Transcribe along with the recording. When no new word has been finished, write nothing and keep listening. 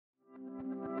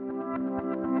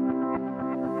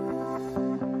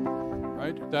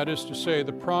right? That is to say,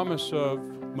 the promise of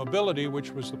mobility,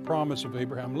 which was the promise of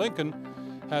Abraham Lincoln,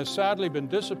 has sadly been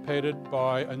dissipated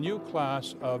by a new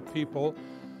class of people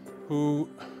who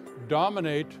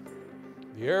dominate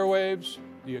the airwaves,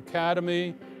 the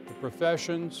academy, the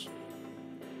professions,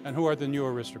 and who are the new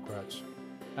aristocrats,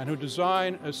 and who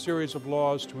design a series of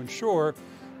laws to ensure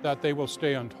that they will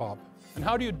stay on top. And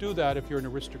how do you do that if you're an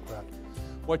aristocrat?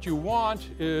 What you want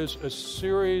is a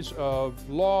series of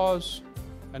laws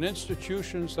and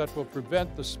institutions that will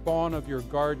prevent the spawn of your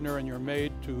gardener and your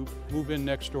maid to move in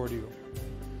next door to you.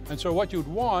 And so what you'd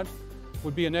want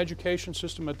would be an education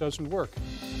system that doesn't work.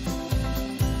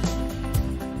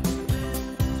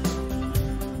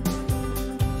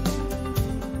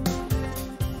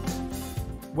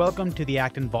 Welcome to the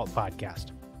Acton Vault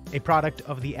Podcast, a product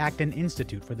of the Acton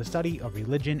Institute for the Study of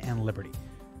Religion and Liberty.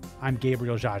 I'm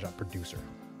Gabriel Jaja, producer.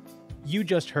 You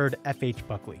just heard F.H.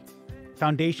 Buckley,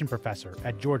 Foundation Professor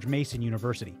at George Mason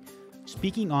University,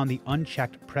 speaking on the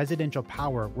unchecked presidential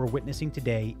power we're witnessing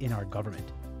today in our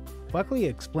government. Buckley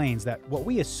explains that what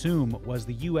we assume was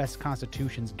the U.S.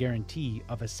 Constitution's guarantee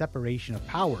of a separation of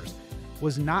powers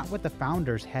was not what the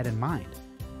founders had in mind.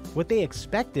 What they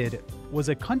expected was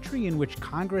a country in which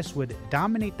Congress would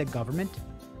dominate the government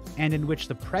and in which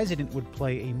the president would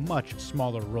play a much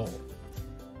smaller role.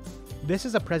 This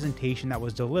is a presentation that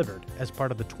was delivered as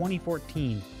part of the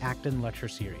 2014 Acton Lecture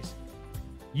Series.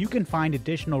 You can find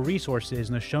additional resources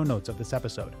in the show notes of this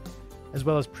episode, as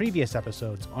well as previous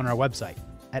episodes on our website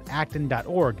at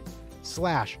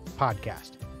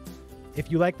acton.org/podcast. If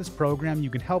you like this program, you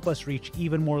can help us reach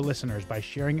even more listeners by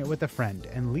sharing it with a friend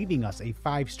and leaving us a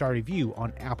 5-star review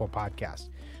on Apple Podcasts.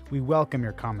 We welcome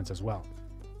your comments as well.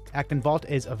 Acton Vault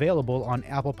is available on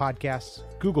Apple Podcasts,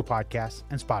 Google Podcasts,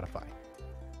 and Spotify.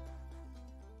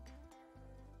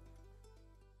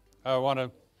 I want to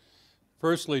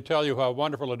firstly tell you how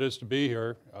wonderful it is to be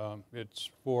here. It's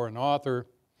for an author.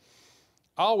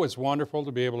 Always wonderful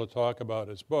to be able to talk about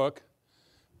his book,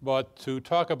 but to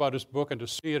talk about his book and to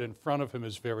see it in front of him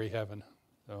is very heaven.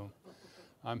 So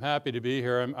I'm happy to be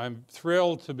here. I'm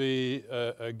thrilled to be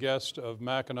a guest of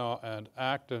Mackinac and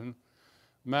Acton.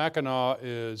 Mackinac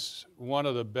is one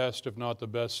of the best, if not the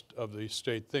best, of the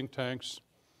state think tanks.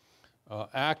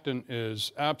 Acton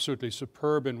is absolutely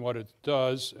superb in what it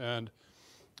does, and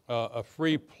a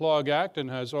free plug, Acton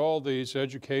has all these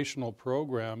educational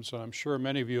programs, and I'm sure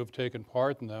many of you have taken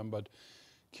part in them, but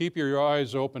keep your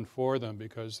eyes open for them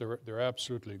because they're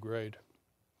absolutely great.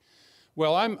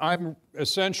 Well, I'm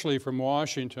essentially from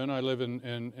Washington. I live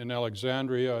in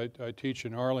Alexandria. I teach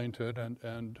in Arlington,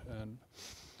 and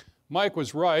Mike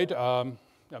was right. I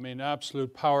mean,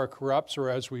 absolute power corrupts, or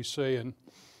as we say in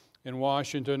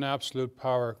Washington, absolute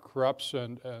power corrupts,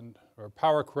 or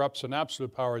power corrupts, and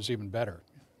absolute power is even better.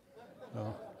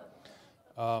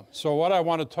 So what I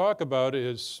want to talk about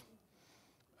is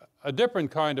a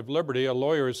different kind of liberty, a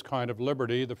lawyer's kind of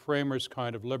liberty, the framers'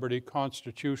 kind of liberty,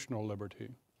 constitutional liberty.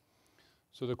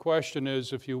 So the question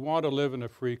is, if you want to live in a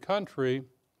free country,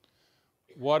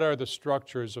 what are the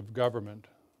structures of government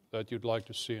that you'd like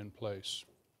to see in place?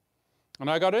 And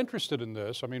I got interested in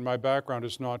this. I mean, my background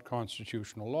is not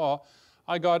constitutional law.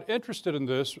 I got interested in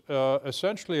this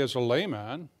essentially as a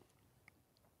layman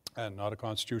and not a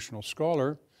constitutional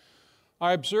scholar.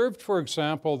 I observed, for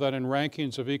example, that in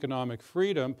rankings of economic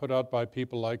freedom put out by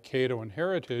people like Cato and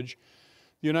Heritage,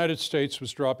 the United States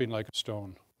was dropping like a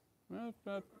stone.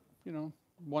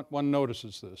 One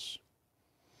notices this.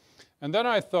 And then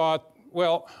I thought,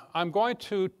 well, I'm going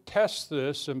to test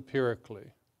this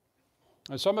empirically.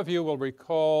 And some of you will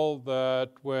recall that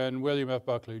when William F.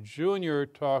 Buckley Jr.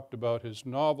 talked about his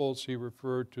novels, he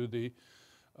referred to the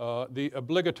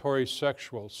obligatory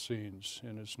sexual scenes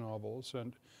in his novels.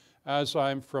 And as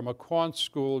I'm from a quant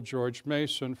school, George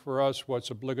Mason, for us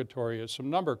what's obligatory is some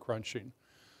number crunching.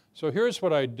 So here's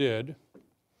what I did.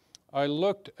 I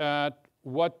looked at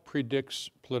what predicts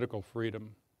political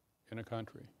freedom in a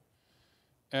country.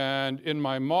 And in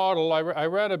my model, I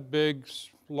ran a big,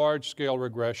 large-scale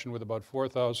regression with about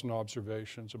 4,000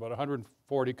 observations, about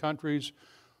 140 countries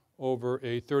over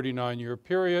a 39-year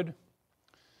period.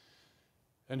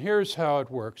 And here's how it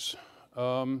works.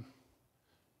 The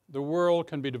world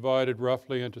can be divided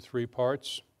roughly into 3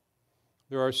 parts.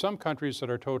 There are some countries that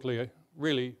are totally,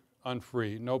 really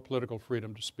unfree, no political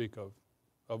freedom to speak of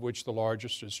which the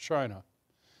largest is China.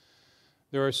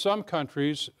 There are some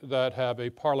countries that have a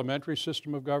parliamentary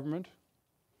system of government,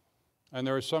 and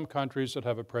there are some countries that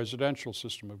have a presidential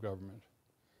system of government.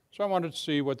 So I wanted to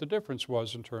see what the difference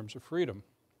was in terms of freedom.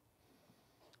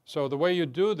 So the way you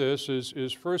do this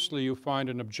is firstly you find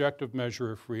an objective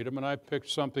measure of freedom, and I picked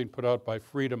something put out by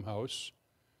Freedom House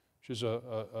which is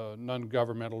a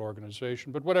non-governmental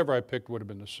organization, but whatever I picked would have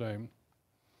been the same.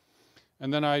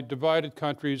 And then I divided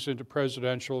countries into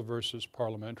presidential versus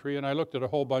parliamentary, and I looked at a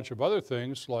whole bunch of other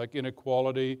things like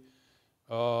inequality,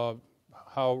 how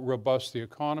robust the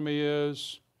economy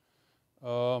is,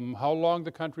 how long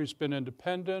the country's been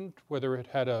independent, whether it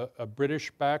had a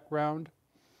British background,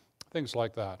 things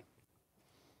like that.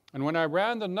 And when I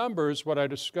ran the numbers, what I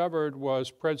discovered was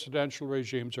presidential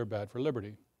regimes are bad for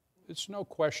liberty. It's no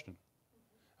question.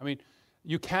 I mean,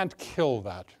 you can't kill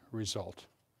that result.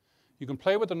 You can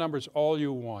play with the numbers all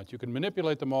you want. You can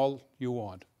manipulate them all you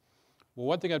want. Well,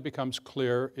 one thing that becomes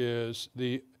clear is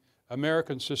the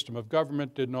American system of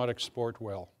government did not export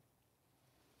well.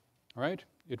 All right?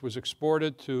 It was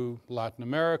exported to Latin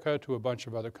America, to a bunch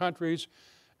of other countries,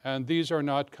 and these are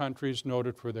not countries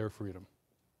noted for their freedom.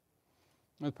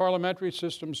 The parliamentary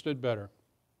systems did better.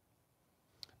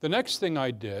 The next thing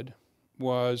I did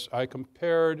was I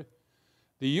compared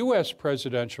the US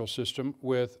presidential system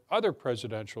with other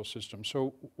presidential systems.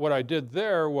 So what I did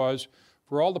there was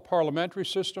for all the parliamentary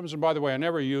systems, and by the way, I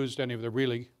never used any of the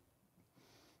really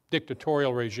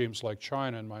dictatorial regimes like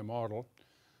China in my model.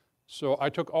 So I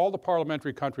took all the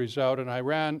parliamentary countries out and I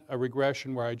ran a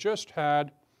regression where I just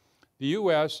had the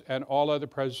US and all other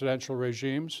presidential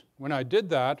regimes. When I did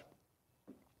that,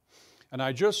 and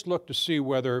I just looked to see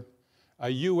whether a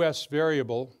US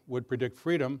variable would predict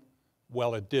freedom,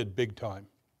 well, it did big time.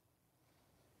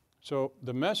 So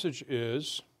the message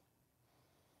is,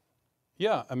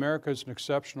 yeah, America is an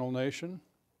exceptional nation.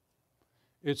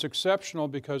 It's exceptional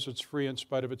because it's free in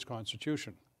spite of its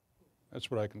constitution. That's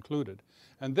what I concluded.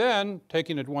 And then,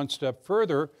 taking it one step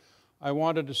further, I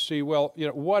wanted to see, well,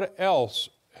 what else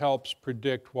helps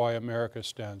predict why America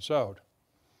stands out?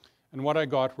 And what I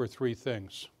got were three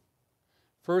things.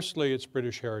 Firstly, it's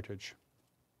British heritage,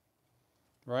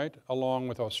 right? Along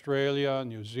with Australia,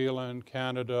 New Zealand,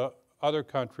 Canada, other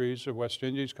countries, the West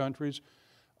Indies countries,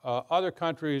 other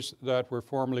countries that were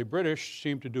formerly British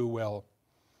seem to do well.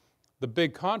 The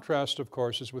big contrast, of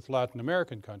course, is with Latin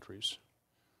American countries.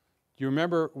 Do you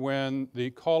remember when the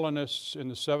colonists in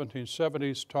the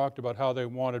 1770s talked about how they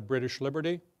wanted British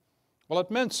liberty? Well,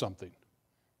 it meant something,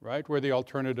 right? Where the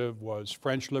alternative was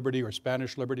French liberty or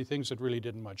Spanish liberty, things that really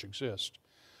didn't much exist.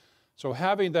 So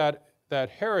having that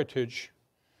heritage,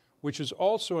 which is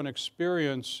also an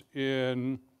experience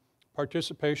in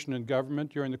participation in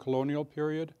government during the colonial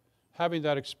period, having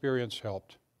that experience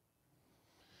helped.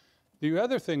 The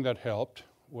other thing that helped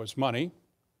was money,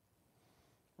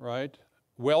 right?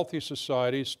 Wealthy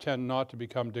societies tend not to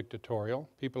become dictatorial.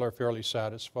 People are fairly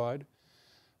satisfied.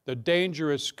 The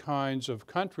dangerous kinds of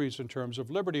countries in terms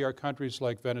of liberty are countries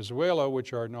like Venezuela,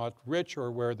 which are not rich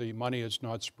or where the money is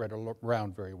not spread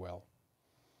around very well.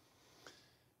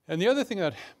 And the other thing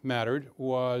that mattered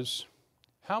was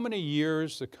how many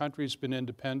years the country's been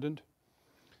independent.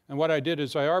 And what I did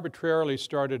is I arbitrarily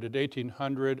started at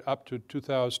 1800 up to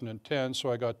 2010,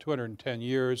 so I got 210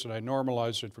 years, and I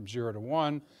normalized it from 0 to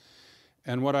 1.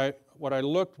 And what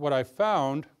I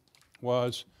found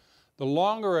was the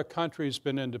longer a country's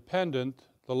been independent,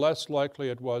 the less likely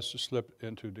it was to slip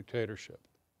into dictatorship.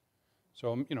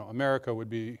 So, America would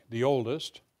be the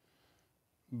oldest,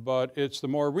 but it's the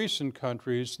more recent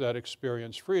countries that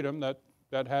experience freedom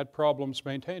that had problems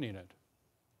maintaining it.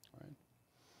 Right?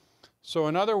 So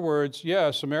in other words,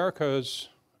 yes, America is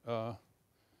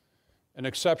an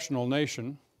exceptional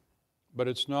nation, but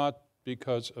it's not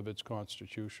because of its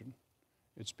constitution.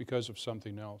 It's because of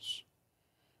something else.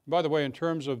 By the way, in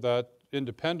terms of that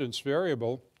independence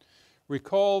variable,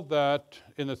 recall that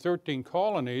in the 13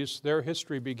 colonies, their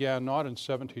history began not in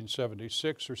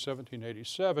 1776 or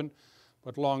 1787,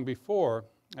 but long before.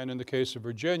 And in the case of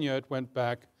Virginia, it went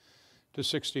back to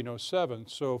 1607.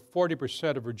 So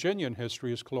 40% of Virginian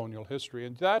history is colonial history.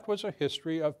 And that was a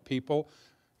history of people,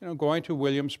 going to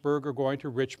Williamsburg or going to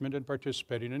Richmond and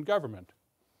participating in government,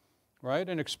 right?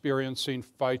 And experiencing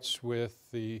fights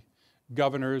with the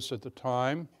governors at the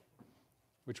time,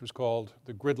 which was called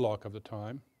the gridlock of the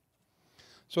time.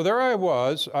 So there I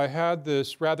was. I had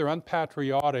this rather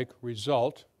unpatriotic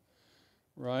result,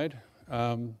 right?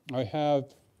 I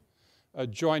have a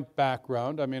joint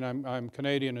background. I mean, I'm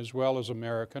Canadian as well as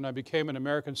American. I became an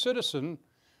American citizen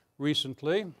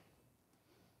recently,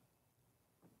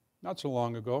 not so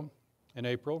long ago, in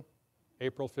April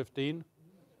 15,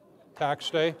 tax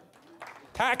day.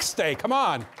 Tax day, come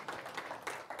on.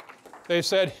 They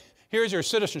said, here's your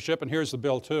citizenship and here's the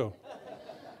bill too,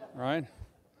 right?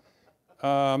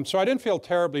 So I didn't feel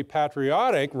terribly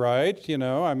patriotic, right?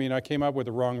 I mean, I came up with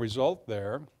the wrong result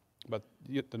there, but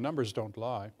the numbers don't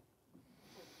lie.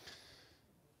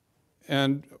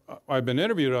 And I've been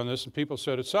interviewed on this, and people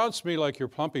said, it sounds to me like you're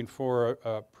pumping for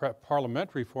a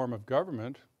parliamentary form of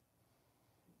government.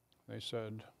 They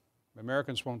said,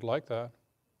 Americans won't like that.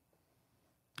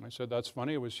 I said, that's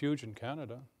funny, it was huge in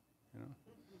Canada. You know.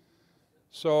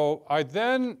 So I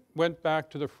then went back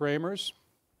to the framers,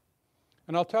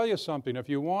 and I'll tell you something, if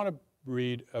you want to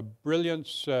read a brilliant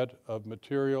set of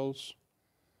materials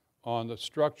on the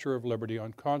structure of liberty,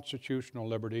 on constitutional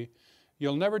liberty,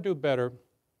 you'll never do better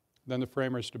than the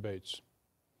framers' debates,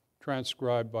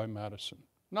 transcribed by Madison.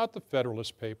 Not the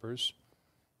Federalist Papers,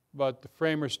 but the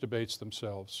framers' debates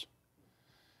themselves.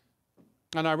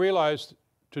 And I realized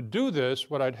to do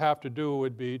this, what I'd have to do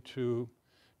would be to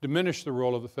diminish the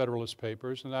role of the Federalist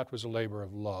Papers, and that was a labor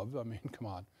of love. I mean, come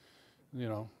on, you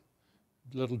know,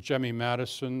 little Jemmy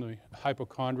Madison, the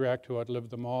hypochondriac who outlived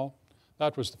them all,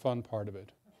 that was the fun part of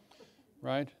it,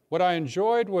 right? What I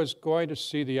enjoyed was going to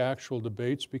see the actual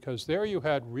debates, because there you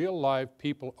had real live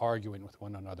people arguing with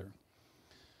one another.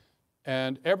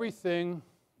 And everything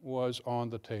was on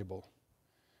the table.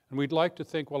 And we'd like to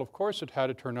think, well, of course it had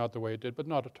to turn out the way it did, but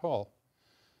not at all,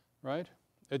 right?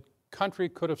 A country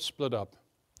could have split up.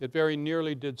 It very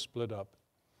nearly did split up.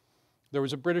 There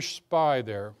was a British spy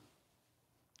there.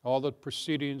 All the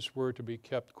proceedings were to be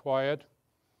kept quiet.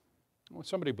 Well,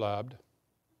 somebody blabbed.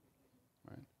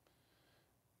 Right?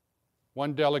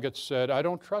 One delegate said, I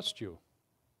don't trust you,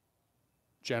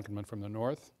 gentleman from the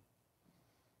North.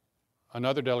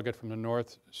 Another delegate from the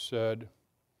North said,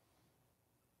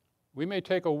 we may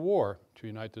take a war to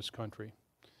unite this country,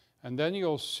 and then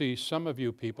you'll see some of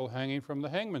you people hanging from the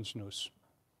hangman's noose.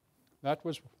 That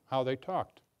was how they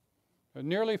talked. It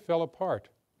nearly fell apart.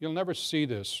 You'll never see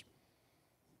this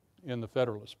in the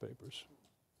Federalist Papers.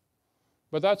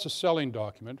 But that's a selling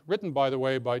document, written, by the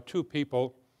way, by two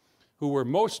people who were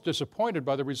most disappointed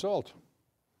by the result,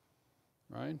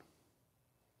 right?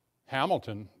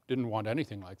 Hamilton didn't want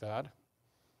anything like that,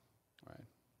 right?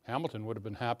 Hamilton would have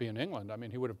been happy in England. I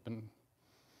mean, he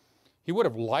would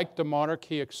have liked the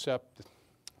monarchy, except,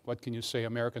 what can you say,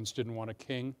 Americans didn't want a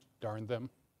king, darn them.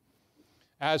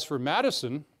 As for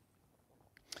Madison,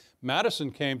 Madison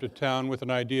came to town with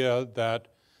an idea that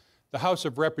the House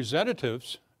of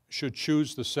Representatives should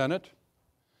choose the Senate,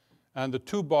 and the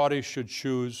two bodies should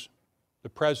choose the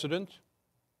president,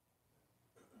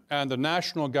 and the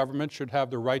national government should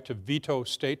have the right to veto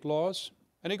state laws.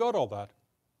 And he got all that.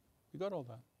 He got all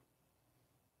that.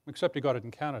 Except he got it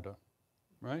in Canada,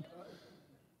 right?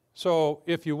 So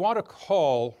if you want to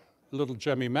call little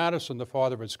Jemmy Madison the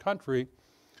father of his country,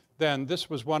 then this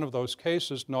was one of those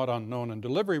cases, not unknown in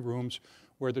delivery rooms,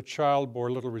 where the child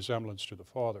bore little resemblance to the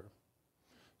father.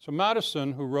 So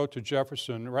Madison, who wrote to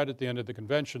Jefferson right at the end of the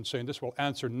convention saying, this will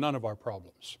answer none of our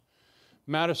problems.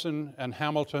 Madison and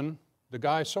Hamilton, the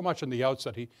guy so much on the outs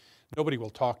that nobody will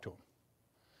talk to him.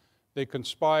 They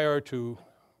conspire to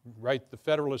write the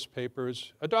Federalist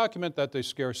Papers, a document that they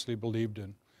scarcely believed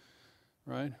in,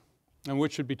 right? And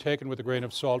which should be taken with a grain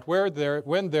of salt.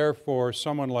 When therefore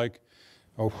someone like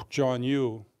John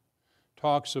Yoo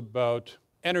talks about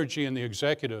energy in the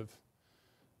executive,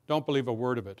 don't believe a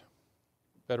word of it.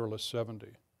 Federalist 70.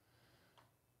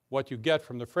 What you get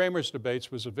from the framers'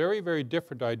 debates was a very, very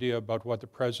different idea about what the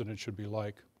president should be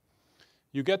like.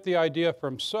 You get the idea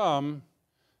from some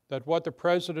that what the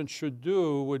president should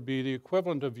do would be the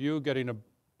equivalent of you getting a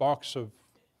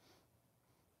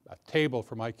table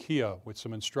from IKEA with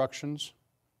some instructions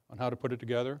on how to put it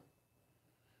together,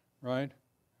 right?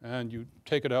 And you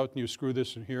take it out and you screw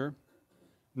this in here.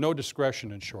 No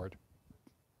discretion, in short.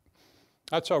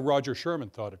 That's how Roger Sherman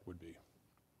thought it would be.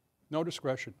 No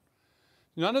discretion.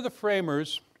 None of the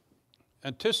framers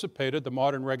anticipated the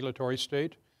modern regulatory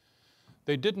state.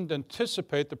 They didn't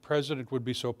anticipate the president would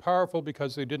be so powerful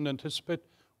because they didn't anticipate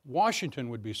Washington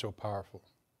would be so powerful,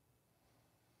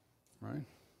 right?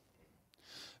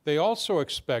 They also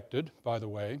expected, by the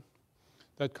way,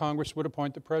 that Congress would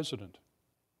appoint the president,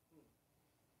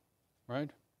 right?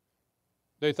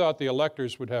 They thought the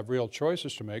electors would have real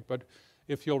choices to make, but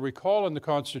if you'll recall in the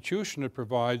Constitution, it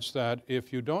provides that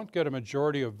if you don't get a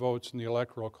majority of votes in the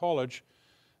Electoral College,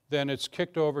 then it's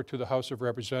kicked over to the House of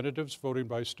Representatives, voting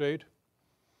by state.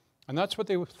 And that's what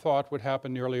they thought would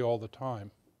happen nearly all the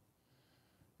time,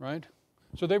 right?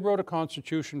 So they wrote a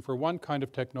constitution for one kind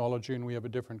of technology, and we have a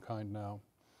different kind now.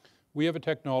 We have a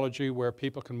technology where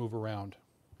people can move around,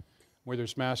 where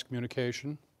there's mass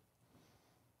communication,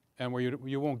 and where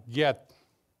you won't get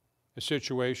a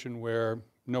situation where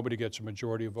nobody gets a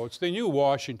majority of votes. They knew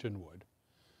Washington would.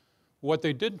 What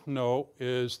they didn't know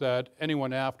is that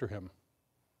anyone after him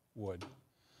would.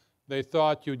 They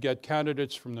thought you'd get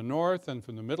candidates from the north and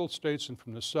from the middle states and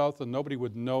from the south, and nobody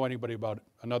would know anybody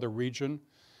another region.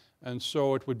 And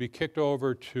so it would be kicked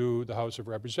over to the House of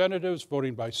Representatives,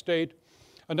 voting by state.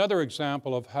 Another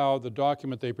example of how the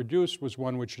document they produced was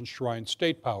one which enshrined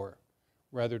state power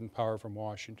rather than power from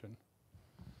Washington.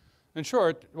 In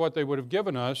short, what they would have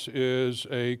given us is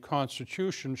a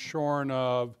constitution shorn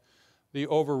of the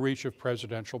overreach of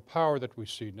presidential power that we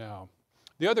see now.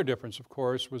 The other difference, of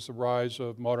course, was the rise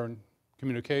of modern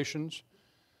communications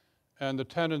and the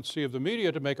tendency of the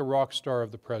media to make a rock star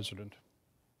of the president.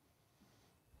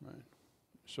 Right.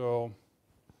 So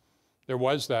there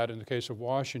was that in the case of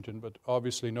Washington, but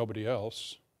obviously nobody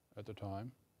else at the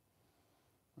time.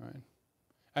 Right.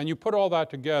 And you put all that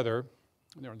together,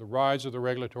 you know, the rise of the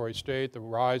regulatory state, the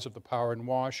rise of the power in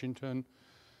Washington,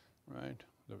 right?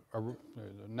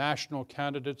 The national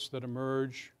candidates that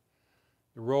emerge,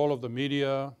 the role of the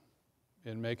media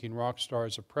in making rock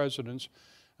stars of presidents,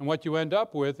 and what you end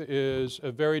up with is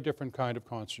a very different kind of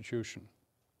constitution,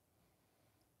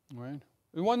 right?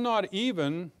 One not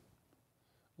even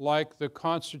like the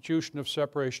Constitution of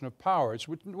Separation of Powers,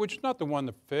 which is not the one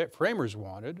the framers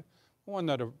wanted, the one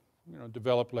that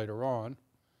developed later on.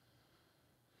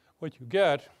 What you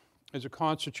get is a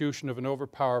constitution of an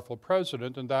overpowerful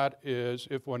president, and that is,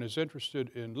 if one is interested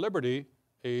in liberty,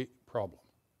 a problem.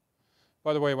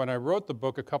 By the way, when I wrote the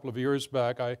book a couple of years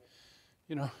back,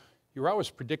 you're always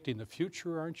predicting the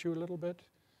future, aren't you, a little bit?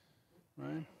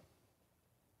 Right?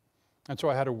 And so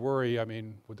I had to worry,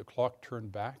 would the clock turn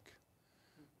back?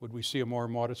 Would we see a more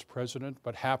modest president?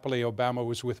 But happily, Obama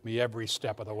was with me every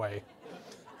step of the way,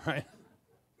 right?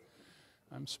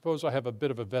 I suppose I have a bit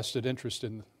of a vested interest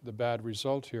in the bad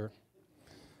result here.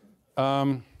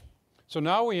 So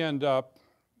now we end up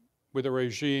with a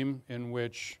regime in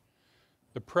which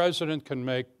the president can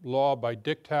make law by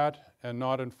diktat and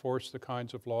not enforce the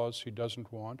kinds of laws he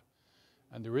doesn't want.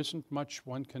 And there isn't much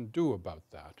one can do about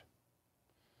that,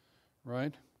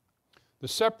 right? The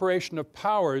separation of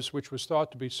powers, which was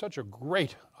thought to be such a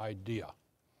great idea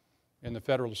in the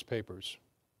Federalist Papers,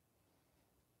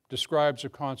 describes a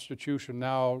constitution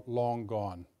now long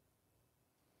gone.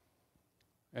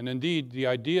 And indeed, the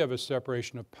idea of a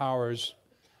separation of powers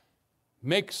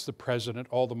makes the president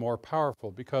all the more powerful,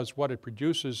 because what it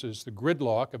produces is the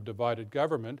gridlock of divided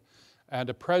government and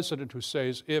a president who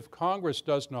says, if Congress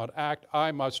does not act,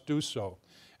 I must do so.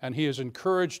 And he is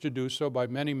encouraged to do so by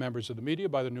many members of the media,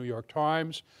 by the New York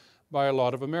Times, by a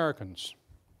lot of Americans,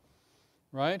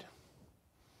 right?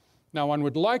 Now, one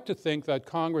would like to think that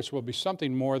Congress will be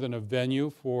something more than a venue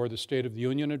for the State of the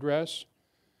Union address,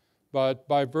 but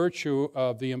by virtue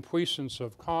of the impuissance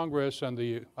of Congress and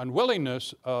the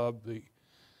unwillingness of the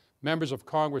members of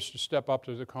Congress to step up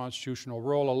to the constitutional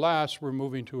role, alas, we're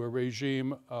moving to a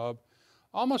regime of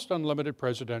almost unlimited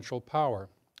presidential power.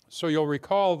 So you'll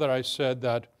recall that I said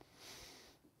that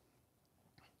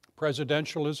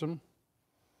presidentialism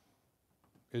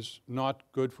is not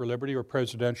good for liberty, or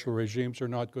presidential regimes are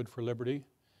not good for liberty,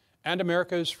 and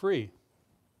America is free,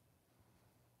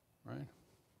 right?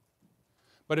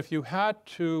 But if you had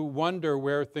to wonder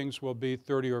where things will be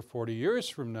 30 or 40 years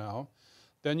from now,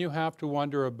 then you have to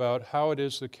wonder about how it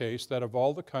is the case that of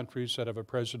all the countries that have a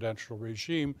presidential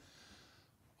regime,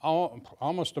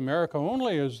 almost America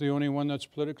only is the only one that's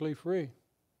politically free.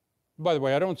 By the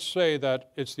way, I don't say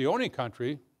that it's the only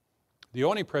country, the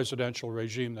only presidential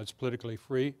regime that's politically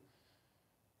free,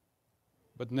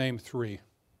 but name three.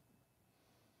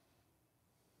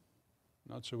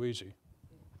 Not so easy.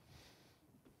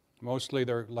 Mostly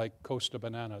they're like Costa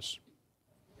bananas.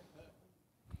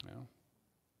 Yeah.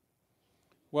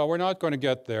 Well, we're not going to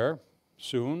get there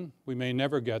soon. We may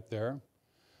never get there.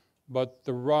 But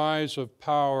the rise of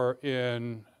power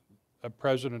in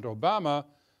President Obama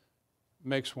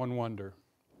makes one wonder,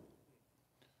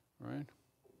 right?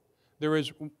 There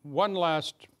is one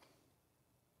last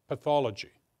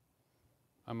pathology,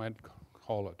 I might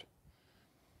call it,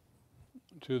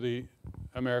 to the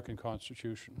American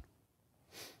Constitution.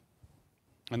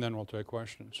 And then we'll take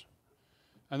questions.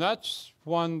 And that's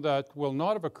one that will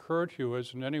not have occurred to you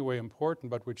as in any way important,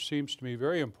 but which seems to me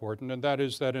very important, and that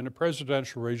is that in a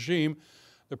presidential regime,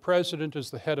 the president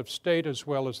is the head of state as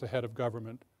well as the head of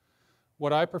government.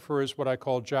 What I prefer is what I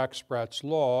call Jack Sprat's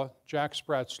law. Jack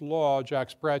Sprat's law, Jack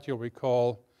Sprat, you'll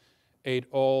recall, ate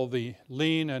all the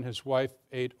lean and his wife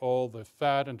ate all the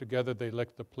fat, and together they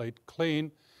licked the plate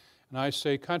clean. And I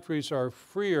say countries are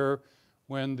freer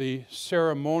when the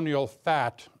ceremonial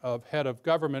fat of head of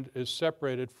government is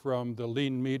separated from the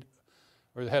lean meat,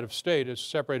 or the head of state is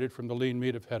separated from the lean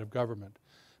meat of head of government.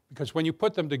 Because when you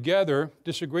put them together,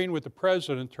 disagreeing with the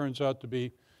president turns out to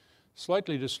be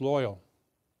slightly disloyal.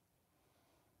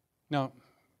 Now,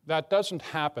 that doesn't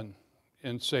happen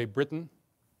in, say, Britain,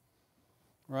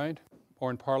 right?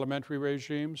 Or in parliamentary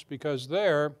regimes, because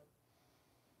there,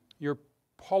 your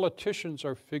politicians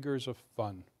are figures of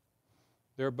fun.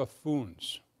 They're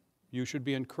buffoons. You should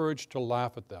be encouraged to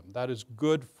laugh at them. That is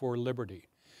good for liberty.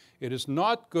 It is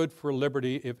not good for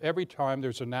liberty if every time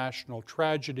there's a national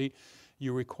tragedy,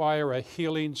 you require a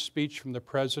healing speech from the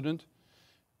president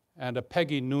and a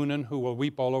Peggy Noonan who will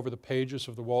weep all over the pages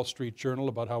of the Wall Street Journal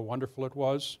about how wonderful it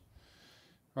was.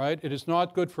 Right? It is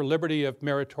not good for liberty if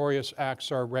meritorious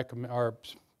acts are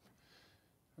recognized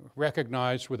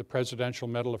with a Presidential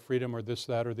Medal of Freedom or this,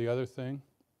 that, or the other thing.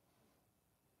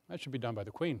 That should be done by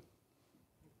the Queen.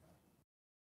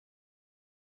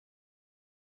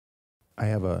 I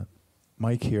have a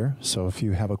mic here, so if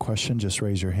you have a question, just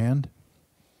raise your hand.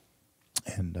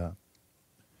 And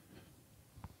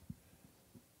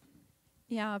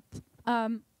yeah,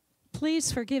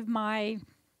 please forgive my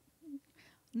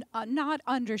not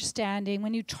understanding.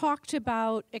 When you talked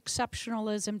about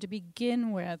exceptionalism to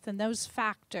begin with and those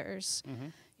factors,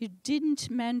 you didn't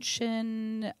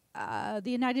mention the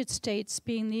United States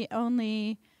being the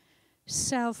only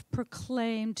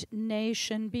self-proclaimed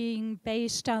nation being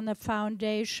based on the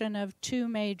foundation of two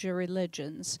major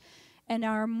religions and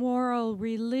our moral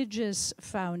religious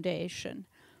foundation.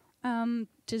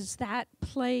 Does that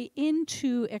play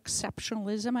into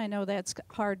exceptionalism? I know that's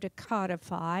hard to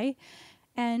codify.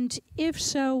 And if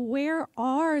so, where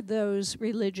are those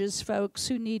religious folks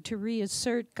who need to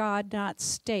reassert God, not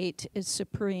state, is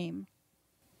supreme?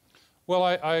 Well,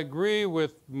 I agree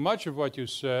with much of what you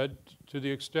said, to the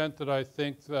extent that I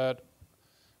think that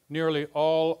nearly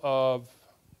all of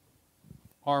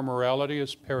our morality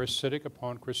is parasitic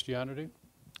upon Christianity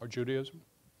or Judaism.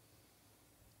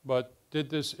 But did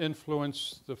this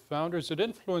influence the founders? It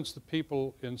influenced the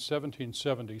people in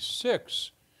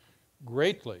 1776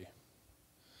 greatly.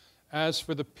 As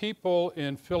for the people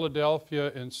in Philadelphia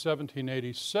in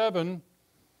 1787,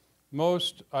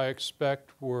 most, I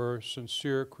expect, were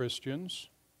sincere Christians.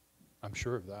 I'm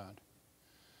sure of that.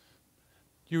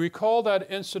 Do you recall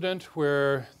that incident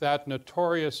where that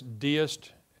notorious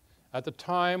deist, at the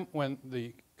time when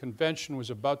the convention was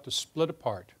about to split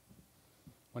apart,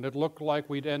 when it looked like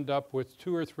we'd end up with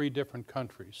 2 or 3 different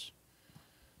countries,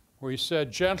 where he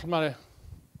said, "Gentlemen,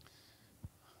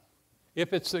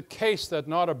 if it's the case that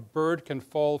not a bird can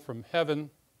fall from heaven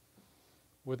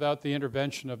without the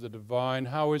intervention of the divine,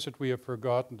 how is it we have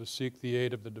forgotten to seek the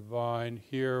aid of the divine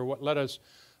here? Let us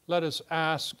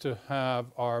ask to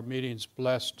have our meetings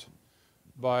blessed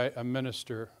by a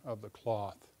minister of the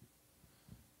cloth."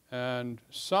 And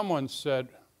someone said,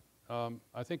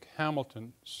 I think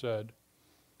Hamilton said,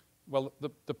 well,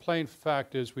 the plain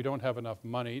fact is we don't have enough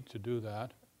money to do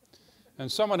that.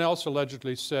 And someone else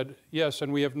allegedly said, yes,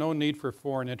 and we have no need for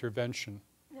foreign intervention.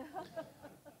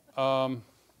 So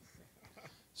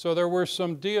there were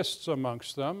some deists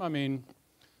amongst them. I mean,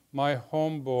 my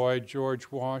homeboy,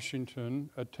 George Washington,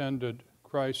 attended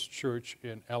Christ Church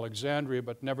in Alexandria,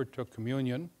 but never took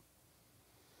communion.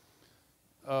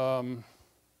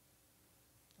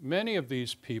 Many of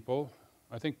these people,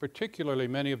 I think particularly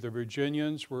many of the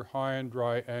Virginians, were high and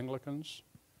dry Anglicans,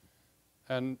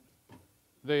 and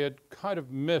they had kind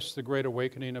of missed the Great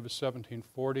Awakening of the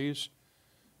 1740s.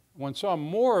 One saw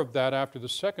more of that after the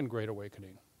Second Great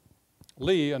Awakening.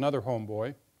 Lee, another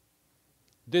homeboy,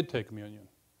 did take communion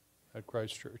at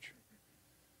Christ Church.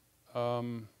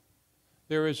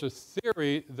 There is a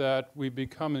theory that we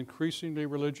become increasingly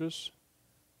religious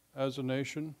as a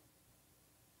nation,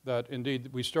 that indeed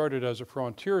we started as a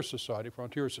frontier society.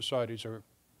 Frontier societies are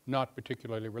not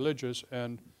particularly religious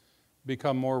and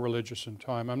become more religious in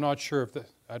time. I'm not sure if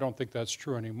I don't think that's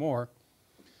true anymore.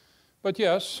 But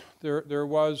yes, there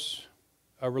was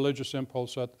a religious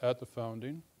impulse at the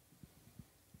founding.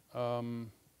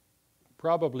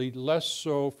 Probably less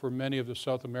so for many of the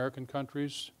South American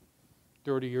countries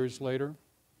 30 years later.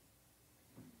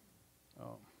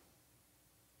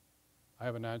 I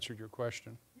haven't answered your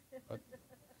question, but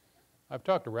I've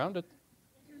talked around it.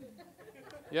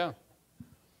 Yeah.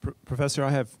 Professor,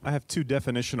 I have 2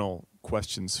 definitional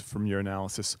questions from your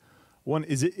analysis. One,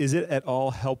 is it at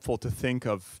all helpful to think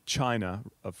of China,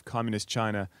 of communist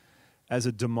China, as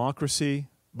a democracy,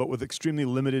 but with extremely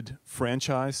limited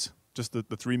franchise? Just the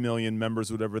 3 million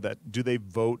members, whatever that, do they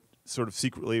vote sort of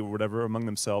secretly or whatever among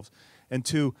themselves? And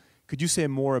 2, could you say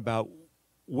more about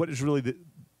what is really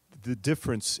the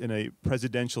difference in a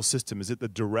presidential system? Is it the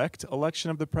direct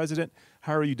election of the president?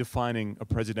 How are you defining a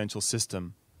presidential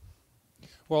system?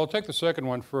 Well, I'll take the second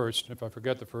one first. If I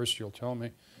forget the first, you'll tell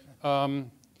me.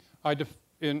 In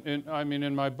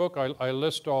my book, I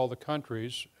list all the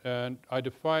countries, and I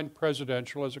define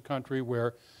presidential as a country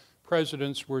where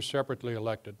presidents were separately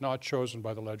elected, not chosen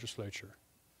by the legislature,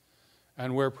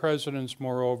 and where presidents,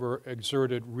 moreover,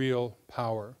 exerted real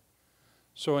power.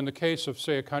 So in the case of,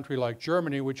 say, a country like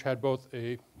Germany, which had both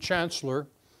a chancellor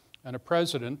and a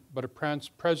president, but a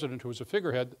president who was a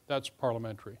figurehead, that's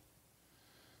parliamentary.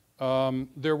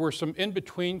 There were some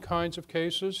in-between kinds of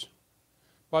cases.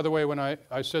 By the way, when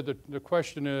I said that the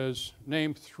question is,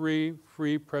 name 3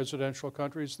 free presidential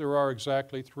countries, there are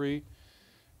exactly 3.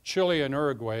 Chile and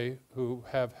Uruguay, who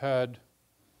have had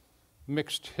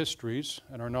mixed histories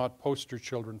and are not poster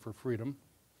children for freedom,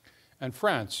 and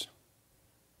France,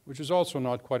 which is also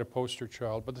not quite a poster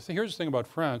child. But here's the thing about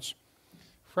France.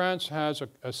 France has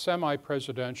a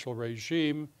semi-presidential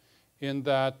regime in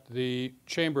that the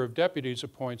Chamber of Deputies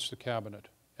appoints the cabinet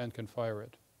and can fire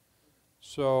it.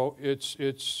 So it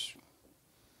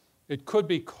could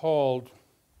be called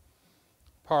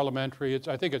parliamentary.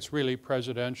 I think it's really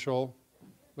presidential,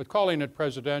 but calling it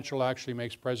presidential actually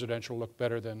makes presidential look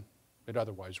better than it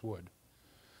otherwise would.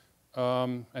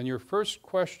 And your first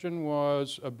question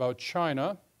was about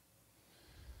China.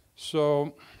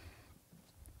 So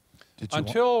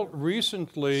until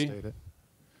recently,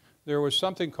 there was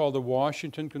something called the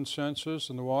Washington Consensus,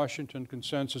 and the Washington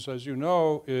Consensus, as you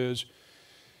know, is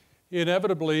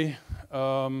inevitably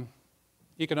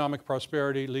economic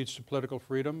prosperity leads to political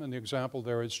freedom, and the example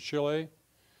there is Chile.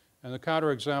 And the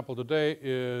counterexample today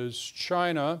is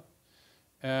China,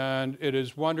 and it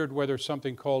is wondered whether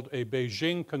something called a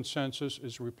Beijing Consensus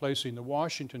is replacing the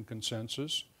Washington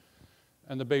Consensus.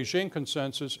 And the Beijing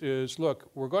Consensus is, look,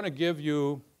 we're going to give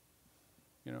you,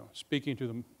 speaking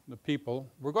to the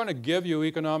people, we're going to give you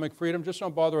economic freedom, just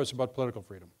don't bother us about political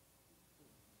freedom.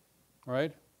 All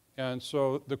right? And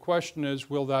so the question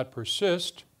is, will that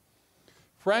persist?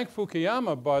 Frank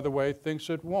Fukuyama, by the way,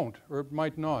 thinks it won't, or it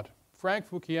might not. Frank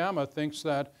Fukuyama thinks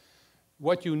that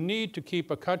what you need to keep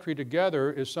a country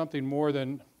together is something more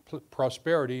than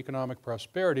prosperity, economic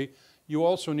prosperity. You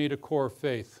also need a core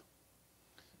faith.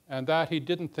 And that he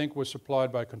didn't think was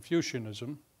supplied by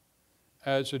Confucianism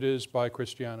as it is by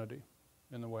Christianity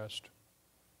in the West.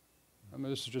 I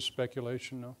mean, this is just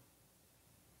speculation, no?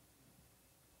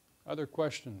 Other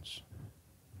questions?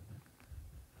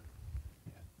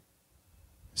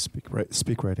 Speak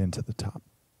right into the top.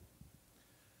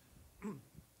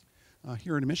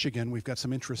 Here in Michigan, we've got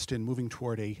some interest in moving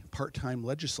toward a part-time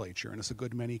legislature, and it's a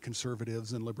good many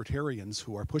conservatives and libertarians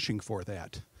who are pushing for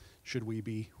that. Should we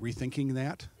be rethinking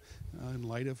that in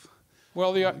light of?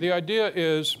 Well, the idea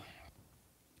is,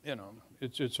 I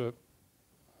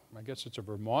guess it's a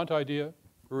Vermont idea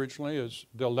originally, is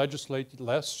they'll legislate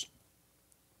less.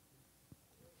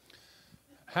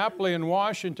 Happily in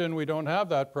Washington, we don't have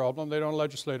that problem. They don't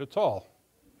legislate at all.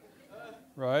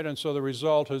 Right? And so the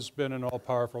result has been an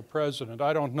all-powerful president.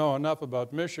 I don't know enough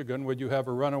about Michigan. Would you have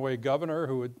a runaway governor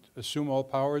who would assume all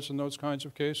powers in those kinds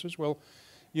of cases? Well,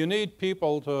 you need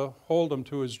people to hold him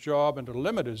to his job and to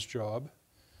limit his job.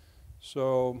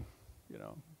 So,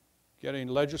 getting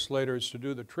legislators to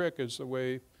do the trick is the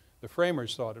way the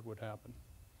framers thought it would happen.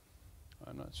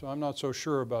 I'm not so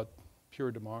sure about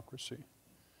pure democracy.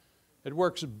 It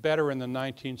works better in the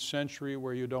 19th century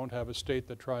where you don't have a state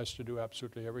that tries to do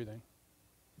absolutely everything.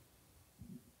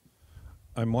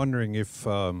 I'm wondering if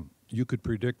you could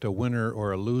predict a winner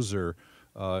or a loser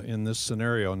in this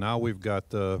scenario. Now we've got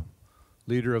the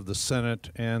leader of the Senate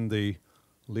and the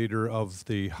leader of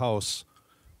the House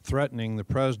threatening the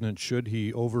president should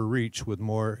he overreach with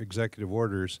more executive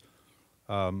orders.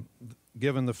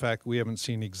 Given the fact we haven't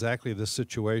seen exactly this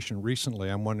situation recently,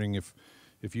 I'm wondering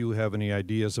if you have any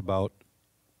ideas about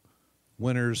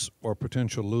winners or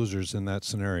potential losers in that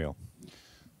scenario.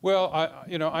 Well,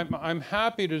 I'm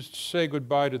happy to say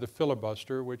goodbye to the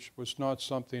filibuster, which was not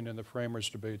something in the framers'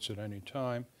 debates at any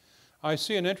time. I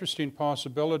see an interesting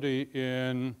possibility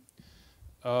in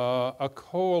a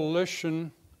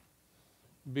coalition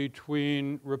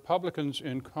between Republicans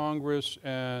in Congress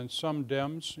and some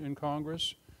Dems in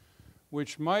Congress,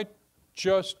 which might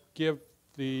just give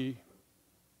the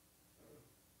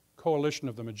coalition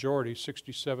of the majority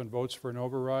 67 votes for an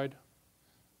override.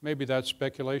 Maybe that's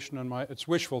speculation it's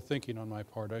wishful thinking on my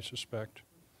part, I suspect.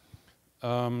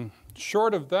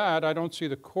 Short of that, I don't see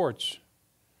the courts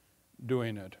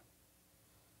doing it,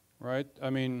 right?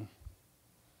 I mean,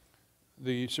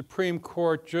 the Supreme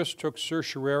Court just took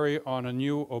certiorari on a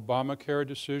new Obamacare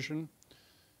decision.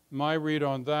 My read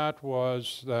on that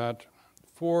was that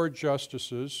 4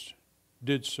 justices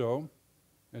did so.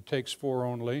 It takes 4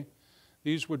 only.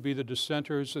 These would be the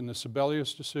dissenters in the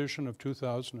Sibelius decision of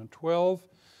 2012.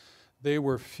 They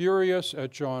were furious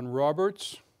at John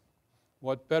Roberts.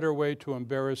 What better way to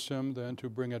embarrass him than to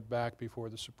bring it back before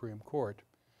the Supreme Court?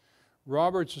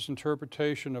 Roberts'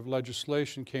 interpretation of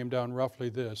legislation came down roughly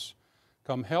this: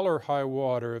 come hell or high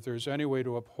water, if there's any way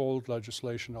to uphold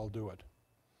legislation, I'll do it.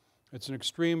 It's an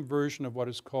extreme version of what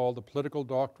is called the political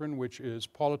doctrine, which is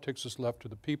politics is left to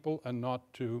the people and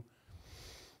not to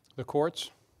the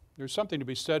courts. There's something to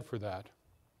be said for that,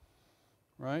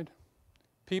 right?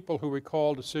 People who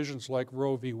recall decisions like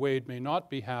Roe v. Wade may not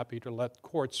be happy to let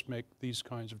courts make these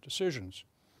kinds of decisions.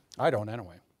 I don't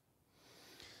anyway.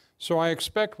 So I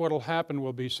expect what will happen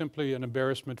will be simply an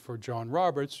embarrassment for John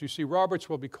Roberts. You see, Roberts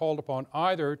will be called upon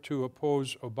either to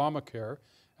oppose Obamacare,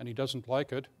 and he doesn't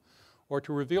like it, or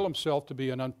to reveal himself to be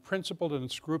an unprincipled and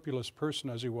unscrupulous person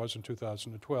as he was in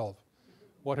 2012.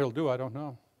 What he'll do, I don't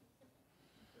know.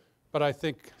 But I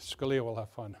think Scalia will have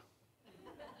fun.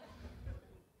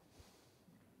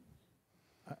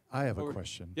 I have a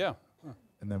question. Yeah.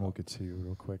 And then we'll get to you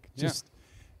real quick. Yeah. Just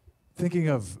thinking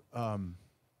of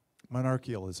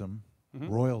monarchialism,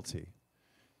 royalty.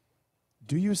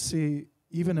 Do you see,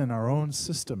 even in our own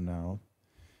system now,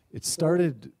 it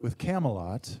started with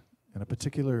Camelot and a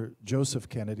particular Joseph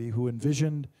Kennedy who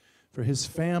envisioned for his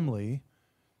family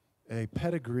a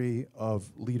pedigree of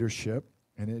leadership,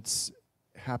 and it's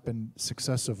happened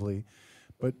successively,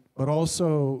 but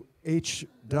also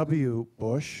H.W.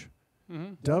 Bush,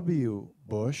 W.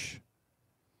 Bush,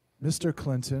 Mr.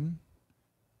 Clinton,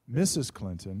 Mrs.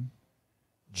 Clinton,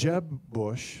 Jeb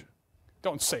Bush.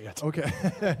 Don't say it. Okay.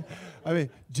 I mean,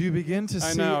 do you begin to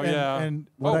see? I know, yeah. And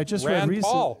what I just read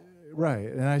recently, Paul. right?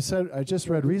 And I just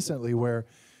read recently where,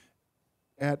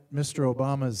 at Mr.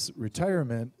 Obama's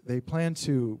retirement, they plan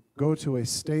to go to a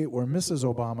state where Mrs.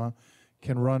 Obama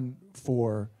can run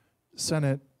for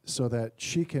Senate so that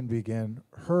she can begin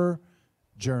her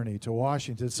journey to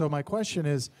Washington. So my question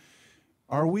is,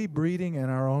 are we breeding in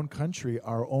our own country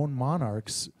our own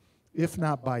monarchs? If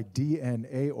not by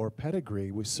DNA or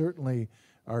pedigree, we certainly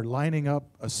are lining up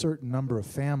a certain number of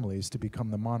families to become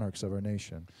the monarchs of our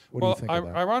nation. What do you think of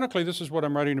that? Ironically, this is what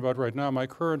I'm writing about right now, my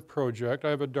current project.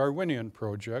 I have a Darwinian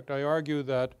project. I argue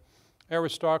that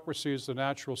aristocracy is the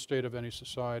natural state of any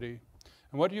society.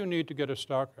 And what do you need to get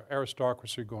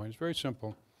aristocracy going? It's very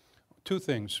simple. Two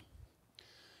things.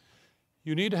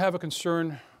 You need to have a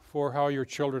concern for how your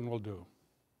children will do.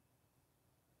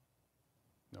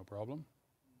 No problem.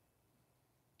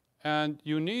 And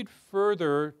you need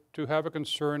further to have a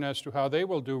concern as to how they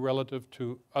will do relative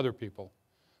to other people,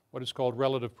 what is called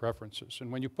relative preferences.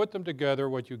 And when you put them together,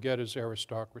 what you get is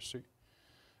aristocracy.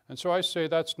 And so I say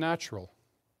that's natural.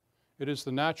 It is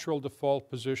the natural default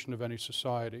position of any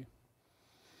society.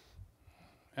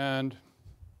 And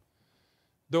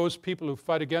those people who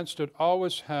fight against it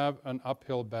always have an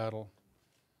uphill battle,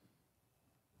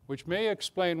 which may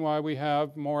explain why we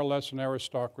have more or less an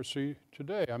aristocracy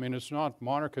today. I mean, it's not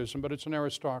monarchism, but it's an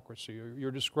aristocracy.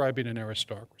 You're describing an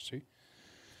aristocracy.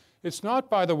 It's not,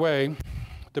 by the way,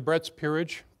 the Burke's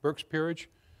peerage,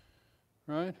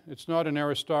 right? It's not an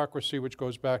aristocracy which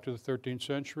goes back to the 13th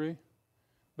century.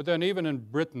 But then even in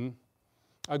Britain,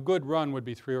 a good run would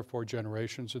be 3 or 4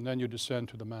 generations, and then you descend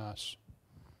to the mass,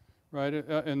 right?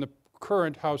 In the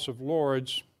current House of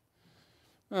Lords,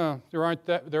 there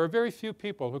are very few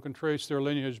people who can trace their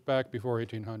lineage back before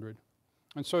 1800.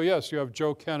 And so, yes, you have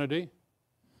Joe Kennedy,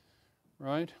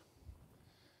 right?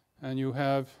 And you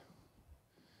have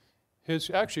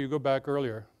actually, you go back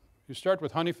earlier. You start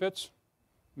with Honeyfitz,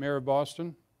 mayor of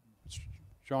Boston,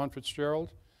 John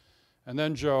Fitzgerald, and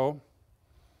then Joe,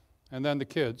 and then the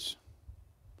kids.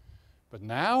 But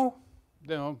now,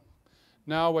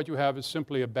 now what you have is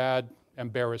simply a bad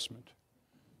embarrassment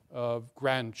of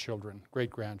grandchildren,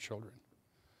 great-grandchildren.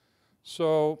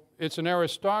 So it's an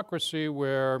aristocracy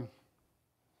where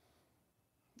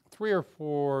 3 or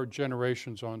 4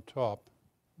 generations on top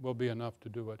will be enough to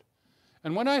do it.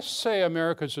 And when I say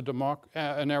America is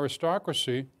an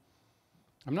aristocracy,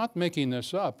 I'm not making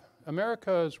this up.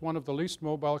 America is one of the least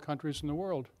mobile countries in the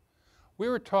world. We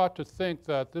were taught to think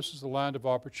that this is the land of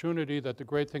opportunity, that the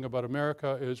great thing about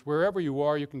America is wherever you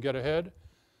are, you can get ahead.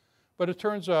 But it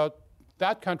turns out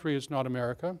that country is not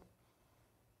America.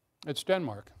 It's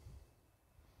Denmark,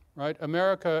 right?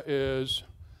 America is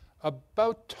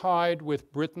about tied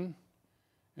with Britain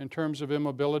in terms of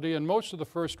immobility, and most of the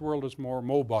first world is more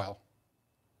mobile,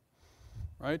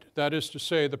 right? That is to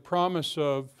say, the promise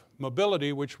of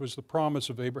mobility, which was the promise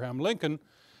of Abraham Lincoln,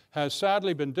 has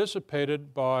sadly been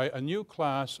dissipated by a new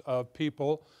class of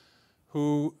people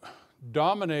who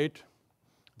dominate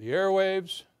the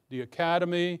airwaves, the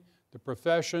academy, the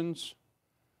professions,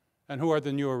 and who are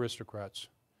the new aristocrats,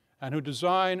 and who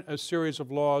design a series of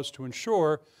laws to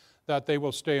ensure that they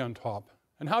will stay on top.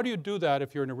 And how do you do that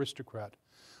if you're an aristocrat?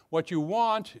 What you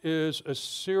want is a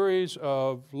series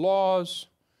of laws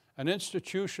and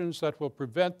institutions that will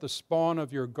prevent the spawn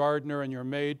of your gardener and your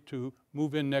maid to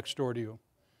move in next door to you.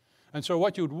 And so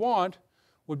what you'd want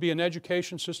would be an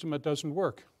education system that doesn't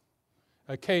work,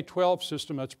 a K-12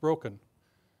 system that's broken,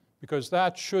 because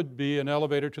that should be an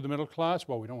elevator to the middle class.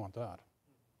 Well, we don't want that.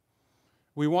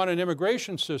 We want an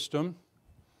immigration system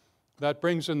that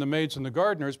brings in the maids and the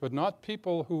gardeners, but not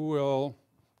people who will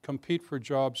compete for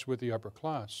jobs with the upper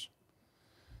class,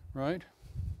 right?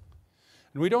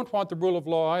 And we don't want the rule of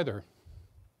law either,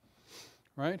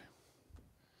 right?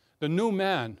 The new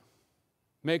man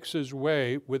makes his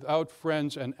way without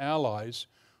friends and allies,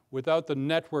 without the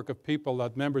network of people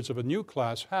that members of a new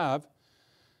class have,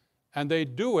 and they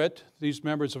do it, these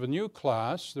members of a new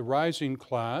class, the rising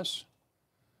class,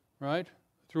 right,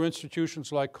 through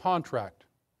institutions like contract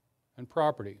and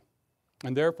property.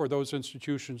 And therefore, those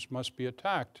institutions must be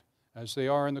attacked, as they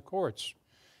are in the courts.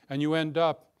 And you end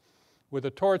up with a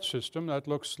tort system that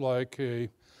looks like a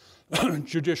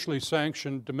judicially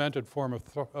sanctioned, demented form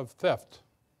of theft,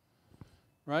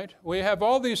 right? We have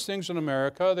all these things in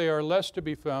America. They are less to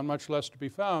be found, much less to be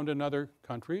found in other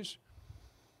countries.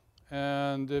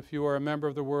 And if you are a member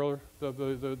of the world,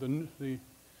 the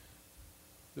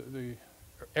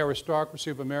aristocracy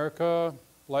of America,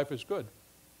 life is good.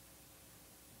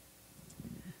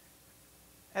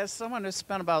 As someone who's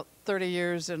spent about 30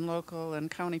 years in local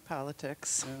and county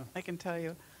politics, Yeah. I can tell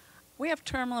you, we have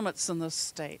term limits in this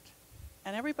state.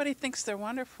 And everybody thinks they're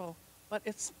wonderful, but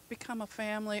it's become a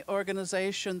family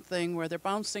organization thing where they're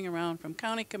bouncing around from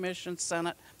county commission,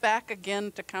 Senate, back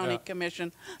again to county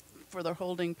commission for their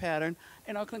holding pattern.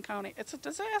 In Oakland County, it's a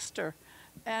disaster.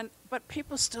 But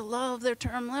people still love their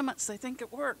term limits. They think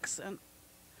it works. And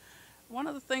one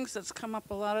of the things that's come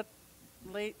up a lot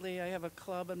lately, I have a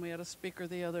club, and we had a speaker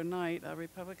the other night, a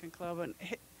Republican club, and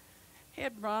he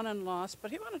had run and lost, but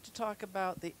he wanted to talk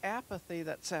about the apathy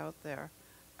that's out there,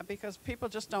 because people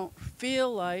just don't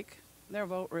feel like their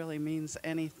vote really means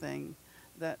anything,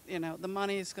 that, you know, the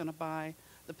money's going to buy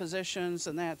the positions,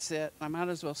 and that's it. I might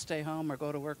as well stay home or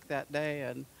go to work that day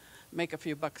and make a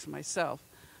few bucks myself.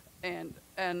 And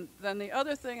then the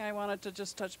other thing I wanted to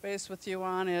just touch base with you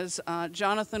on is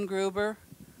Jonathan Gruber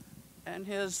and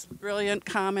his brilliant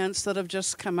comments that have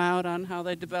just come out on how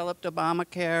they developed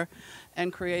Obamacare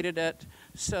and created it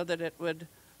so that it would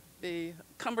be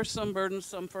cumbersome,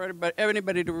 burdensome for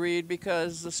anybody to read,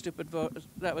 because the stupid vote,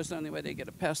 that was the only way they get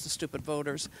it past the stupid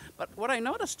voters. But what I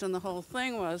noticed in the whole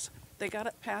thing was they got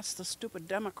it past the stupid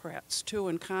Democrats, too,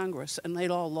 in Congress, and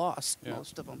they'd all lost,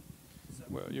 most of them.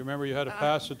 Well, you remember you had to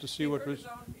pass it to see what was... So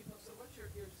what you're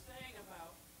saying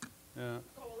about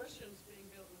coalitions being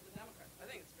built with the Democrats, I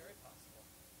think it's very possible.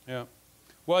 Yeah.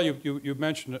 Well, you've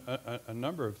mentioned a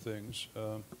number of things.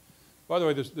 By the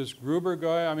way, this Gruber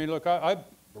guy, I mean, look, I've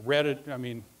read it. I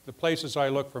mean, the places I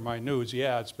look for my news,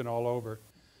 yeah, it's been all over.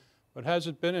 But has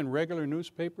it been in regular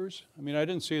newspapers? I mean, I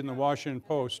didn't see it in the Washington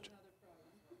Post.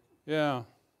 Yeah.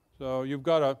 So you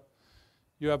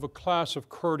have a class of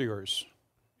courtiers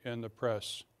in the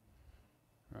press,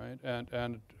 right?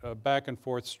 And a back and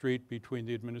forth street between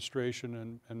the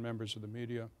administration and members of the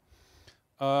media.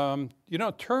 You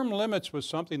know, term limits was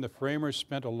something the framers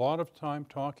spent a lot of time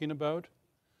talking about,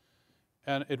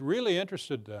 and it really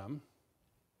interested them,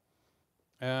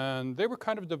 and they were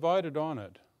kind of divided on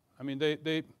it. I mean,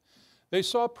 they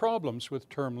saw problems with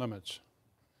term limits.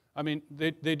 I mean, they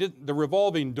did the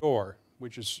revolving door,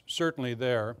 which is certainly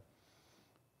there.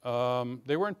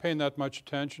 They weren't paying that much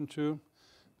attention to. Do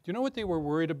you know what they were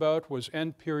worried about was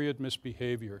end period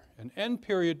misbehavior. And end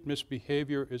period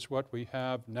misbehavior is what we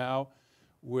have now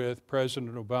with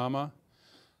President Obama.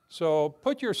 So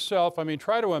put yourself, I mean,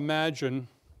 try to imagine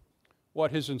what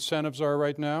his incentives are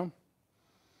right now.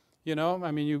 You know,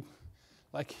 I mean,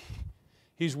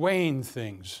 he's weighing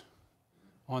things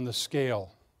on the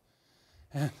scale.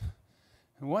 And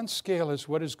one scale is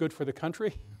what is good for the country.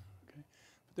 Okay.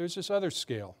 But there's this other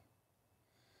scale.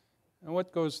 And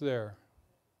what goes there?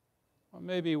 Well,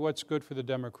 maybe what's good for the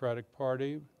Democratic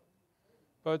Party,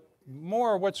 but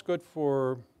more what's good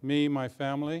for me, my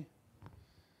family.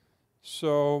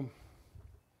 So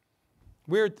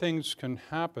weird things can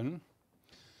happen.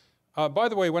 By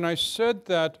the way, when I said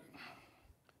that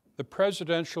the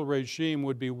presidential regime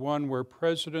would be one where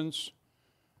presidents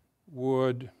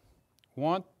would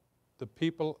want the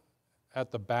people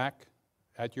at the back,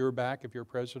 at your back if you're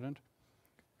president.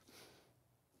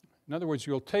 In other words,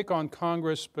 you'll take on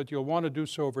Congress, but you'll want to do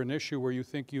so over an issue where you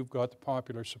think you've got the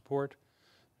popular support.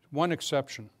 One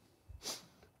exception,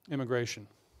 immigration.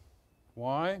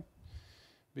 Why?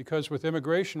 Because with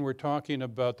immigration, we're talking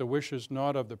about the wishes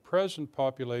not of the present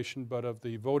population, but of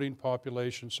the voting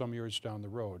population some years down the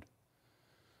road.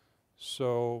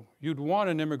 So you'd want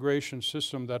an immigration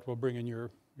system that will bring in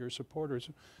your supporters.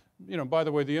 You know, by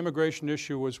the way, the immigration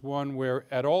issue was one where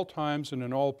at all times and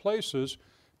in all places,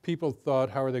 people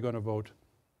thought, how are they going to vote?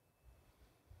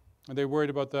 And they worried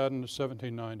about that in the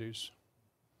 1790s.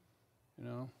 You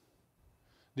know,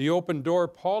 the open door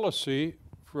policy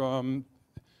from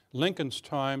Lincoln's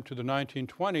time to the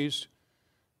 1920s,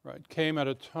 right, came at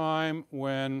a time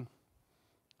when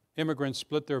immigrants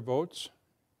split their votes,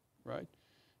 right?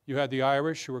 You had the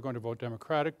Irish who were going to vote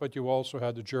Democratic, but you also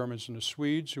had the Germans and the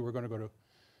Swedes who were going to go to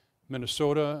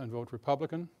Minnesota and vote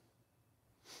Republican,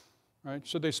 right?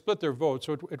 So they split their votes,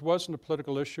 so it wasn't a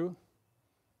political issue,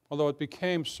 although it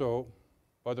became so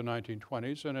by the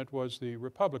 1920s, and it was the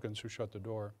Republicans who shut the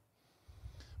door.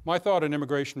 My thought on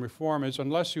immigration reform is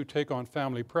unless you take on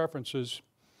family preferences,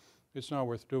 it's not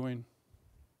worth doing.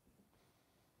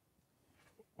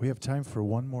 We have time for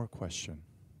one more question.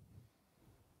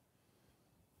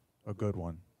 A good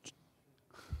one.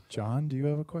 John, do you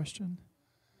have a question?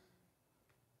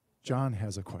 John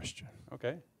has a question.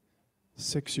 Okay.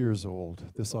 6 years old.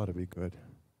 This ought to be good.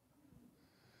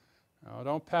 Oh,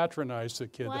 don't patronize the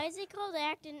kid. Why is it called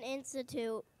Acton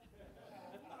Institute?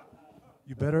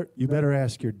 You better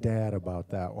ask your dad about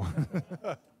that one.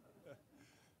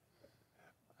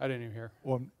 I didn't even hear.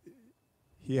 Well,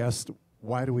 he asked,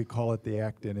 why do we call it the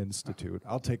Acton Institute?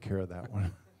 I'll take care of that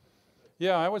one.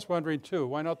 Yeah, I was wondering too.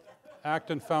 Why not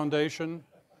Acton Foundation,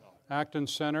 Acton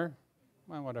Center?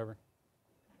 Well, whatever.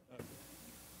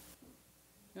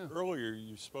 Yeah. Earlier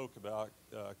you spoke about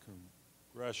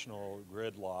congressional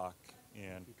gridlock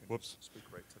and, whoops. Speak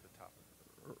right to the top.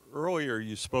 Earlier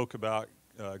you spoke about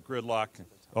gridlock,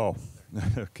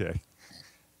 okay.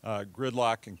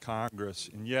 Gridlock in Congress,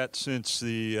 and yet since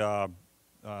the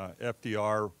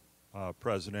FDR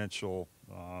presidential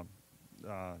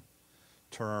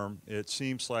term, it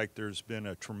seems like there's been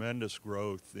a tremendous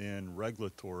growth in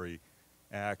regulatory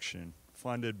action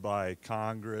funded by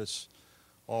Congress,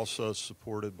 also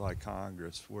supported by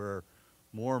Congress, where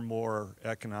more and more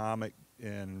economic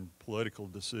and political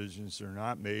decisions are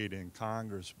not made in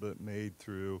Congress but made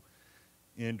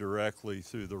indirectly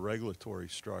through the regulatory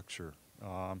structure.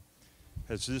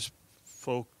 Has this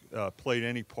played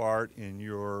any part in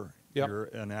your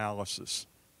analysis?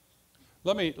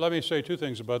 Let me say two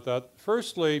things about that.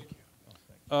 Firstly,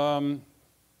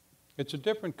 it's a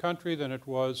different country than it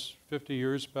was 50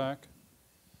 years back.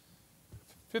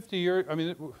 50 years, I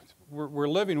mean, we're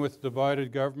living with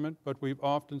divided government, but we've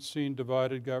often seen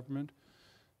divided government.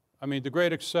 I mean, the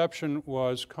great exception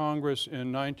was Congress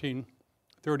in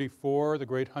 1934, the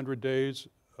great 100 days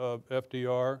of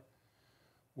FDR,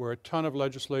 where a ton of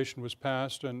legislation was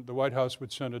passed and the White House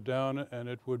would send it down and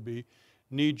it would be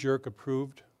knee-jerk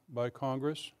approved by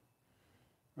Congress.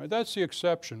 Right, that's the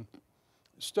exception.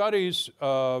 Studies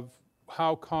of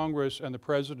how Congress and the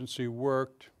presidency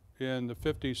worked in the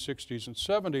 50s, 60s, and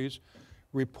 70s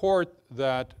report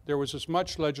that there was as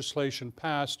much legislation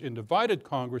passed in divided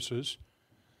Congresses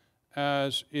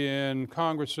as in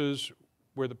Congresses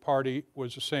where the party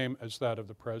was the same as that of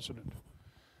the president.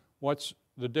 What's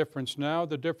the difference now?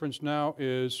 The difference now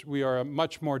is we are a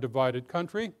much more divided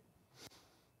country,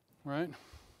 right?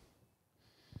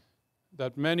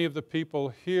 That many of the people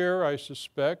here, I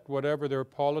suspect, whatever their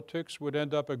politics, would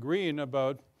end up agreeing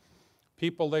about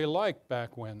people they liked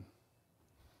back when.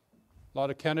 A lot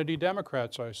of Kennedy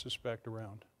Democrats, I suspect,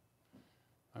 around.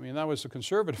 I mean, that was the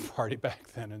Conservative Party back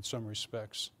then in some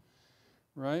respects,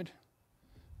 right?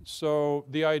 So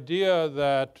the idea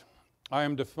that I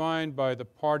am defined by the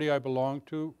party I belong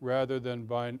to rather than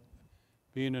by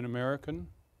being an American,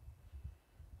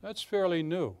 that's fairly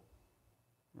new,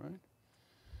 right?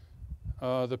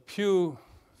 The Pew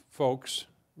folks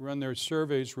run their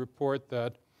surveys report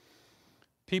that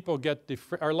people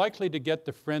are likely to get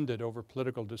defriended over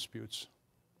political disputes,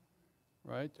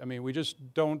 right? I mean, we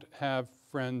just don't have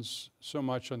friends so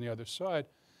much on the other side.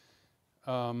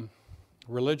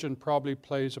 Religion probably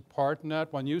plays a part in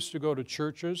that. One used to go to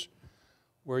churches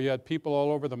where you had people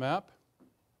all over the map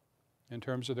in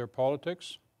terms of their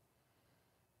politics,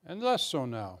 and less so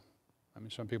now. I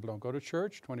mean, some people don't go to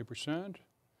church, 20%,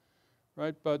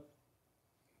 right? But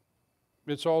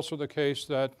it's also the case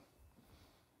that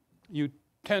you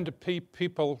tend to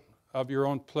people of your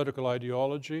own political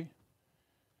ideology,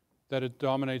 that it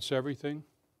dominates everything.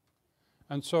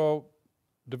 And so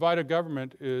divided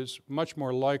government is much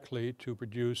more likely to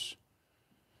produce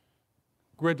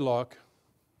gridlock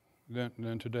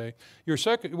than today.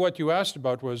 What you asked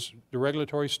about was the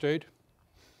regulatory state.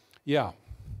 Yeah.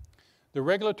 The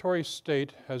regulatory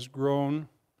state has grown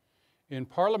in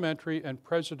parliamentary and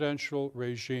presidential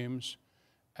regimes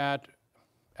at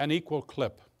an equal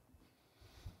clip,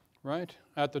 right?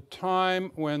 At the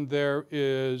time when there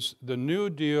is the New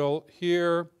Deal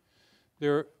here,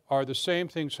 there are the same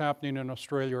things happening in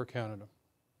Australia or Canada,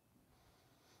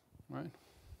 right?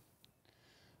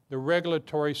 The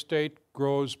regulatory state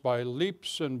grows by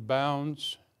leaps and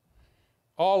bounds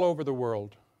all over the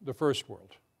world, the first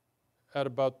world, at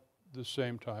about the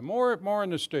same time. More in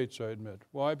the States, I admit.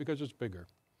 Why? Because it's bigger,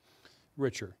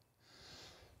 richer.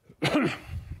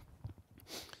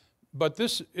 But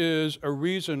this is a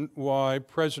reason why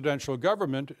presidential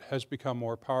government has become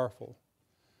more powerful,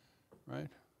 right?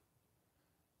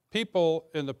 People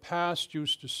in the past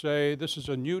used to say this is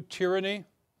a new tyranny.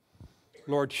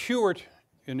 Lord Hewart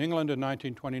in England in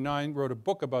 1929 wrote a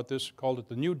book about this, called it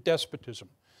The New Despotism.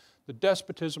 The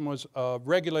despotism was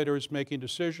regulators making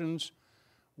decisions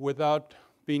without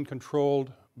being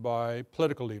controlled by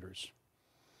political leaders.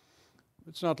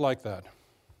 It's not like that.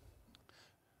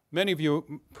 Many of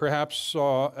you perhaps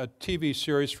saw a TV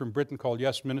series from Britain called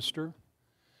Yes, Minister.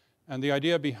 And the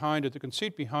idea behind it, the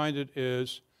conceit behind it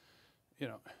is,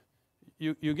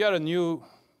 you get a new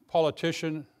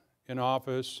politician in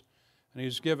office, and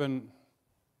he's given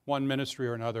one ministry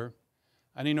or another,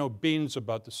 and he knows beans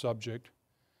about the subject,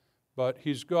 but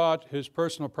he's got his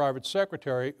personal private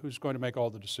secretary who's going to make all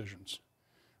the decisions,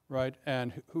 right?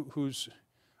 And whose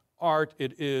art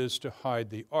it is to hide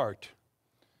the art,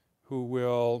 who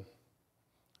will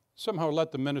somehow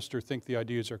let the minister think the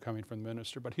ideas are coming from the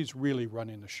minister, but he's really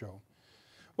running the show.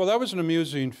 Well, that was an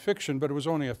amusing fiction, but it was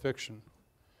only a fiction,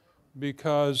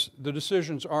 because the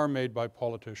decisions are made by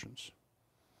politicians.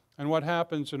 And what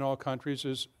happens in all countries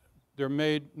is they're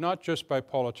made not just by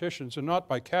politicians and not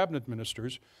by cabinet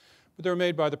ministers, but they're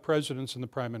made by the presidents and the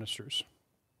prime ministers.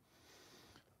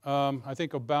 I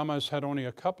think Obama's had only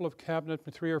a couple of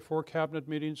 3 or 4 cabinet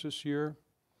meetings this year.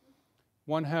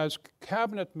 One has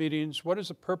cabinet meetings. What is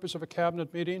the purpose of a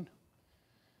cabinet meeting?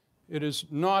 It is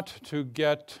not to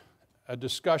get a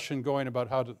discussion going about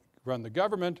how to run the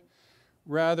government.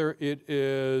 Rather, it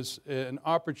is an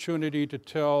opportunity to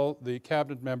tell the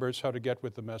cabinet members how to get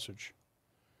with the message,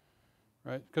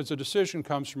 right? Because the decision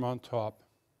comes from on top.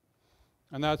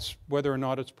 And that's whether or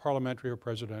not it's parliamentary or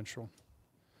presidential,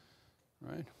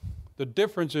 right? The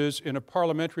difference is, in a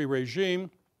parliamentary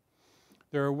regime,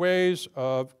 there are ways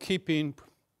of keeping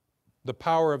the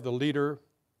power of the leader,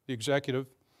 the executive,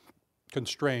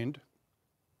 constrained.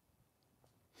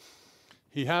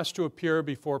 He has to appear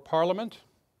before Parliament.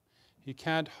 He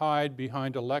can't hide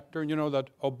behind a lectern. You know that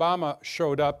Obama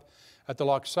showed up at the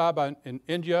Lok Sabha in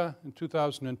India in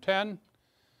 2010,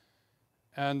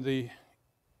 and the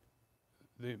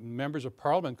members of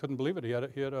Parliament couldn't believe it. He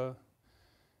had a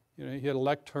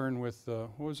lectern with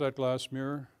what was that glass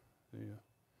mirror? The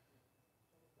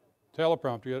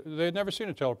teleprompter. They had never seen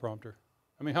a teleprompter.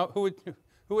 I mean, who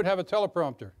would have a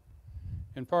teleprompter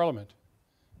in Parliament?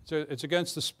 It's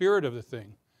against the spirit of the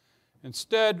thing.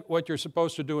 Instead, what you're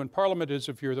supposed to do in Parliament is,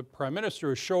 if you're the Prime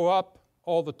Minister, is show up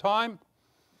all the time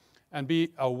and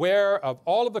be aware of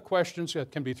all of the questions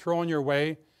that can be thrown your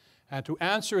way, and to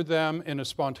answer them in a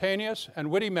spontaneous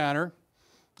and witty manner,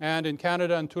 and in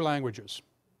Canada in 2 languages.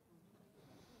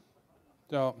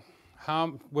 So,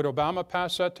 how would Obama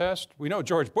pass that test? We know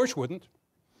George Bush wouldn't.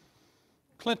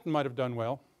 Clinton might have done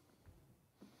well.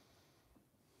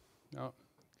 No.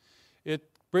 It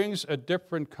brings a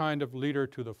different kind of leader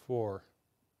to the fore,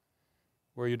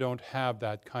 where you don't have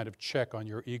that kind of check on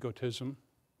your egotism.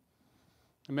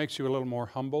 It makes you a little more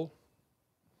humble.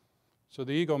 So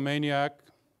the egomaniac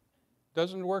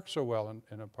doesn't work so well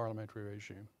in a parliamentary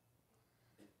regime,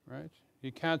 right?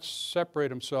 He can't separate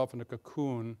himself in a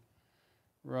cocoon,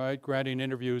 right, granting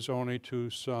interviews only to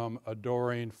some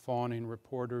adoring, fawning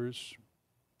reporters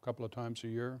a couple of times a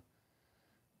year.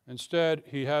 Instead,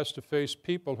 he has to face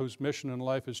people whose mission in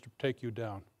life is to take you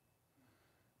down,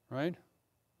 right?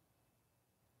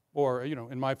 Or,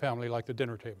 in my family, like the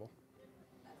dinner table.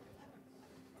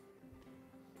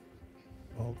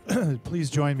 Well, please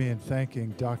join me in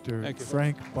thanking Dr.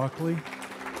 Frank Buckley.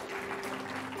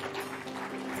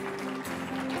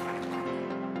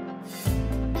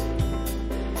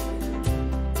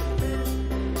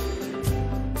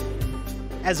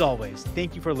 As always,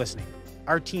 thank you for listening.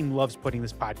 Our team loves putting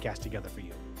this podcast together for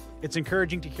you. It's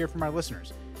encouraging to hear from our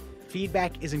listeners.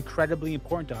 Feedback is incredibly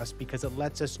important to us because it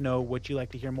lets us know what you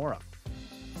like to hear more of.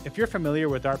 If you're familiar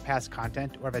with our past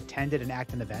content or have attended an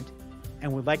Acton event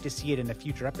and would like to see it in a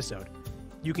future episode,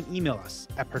 you can email us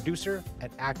at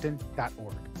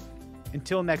producer@acton.org.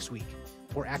 Until next week,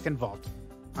 for Acton Vault,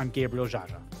 I'm Gabriel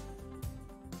Jaja.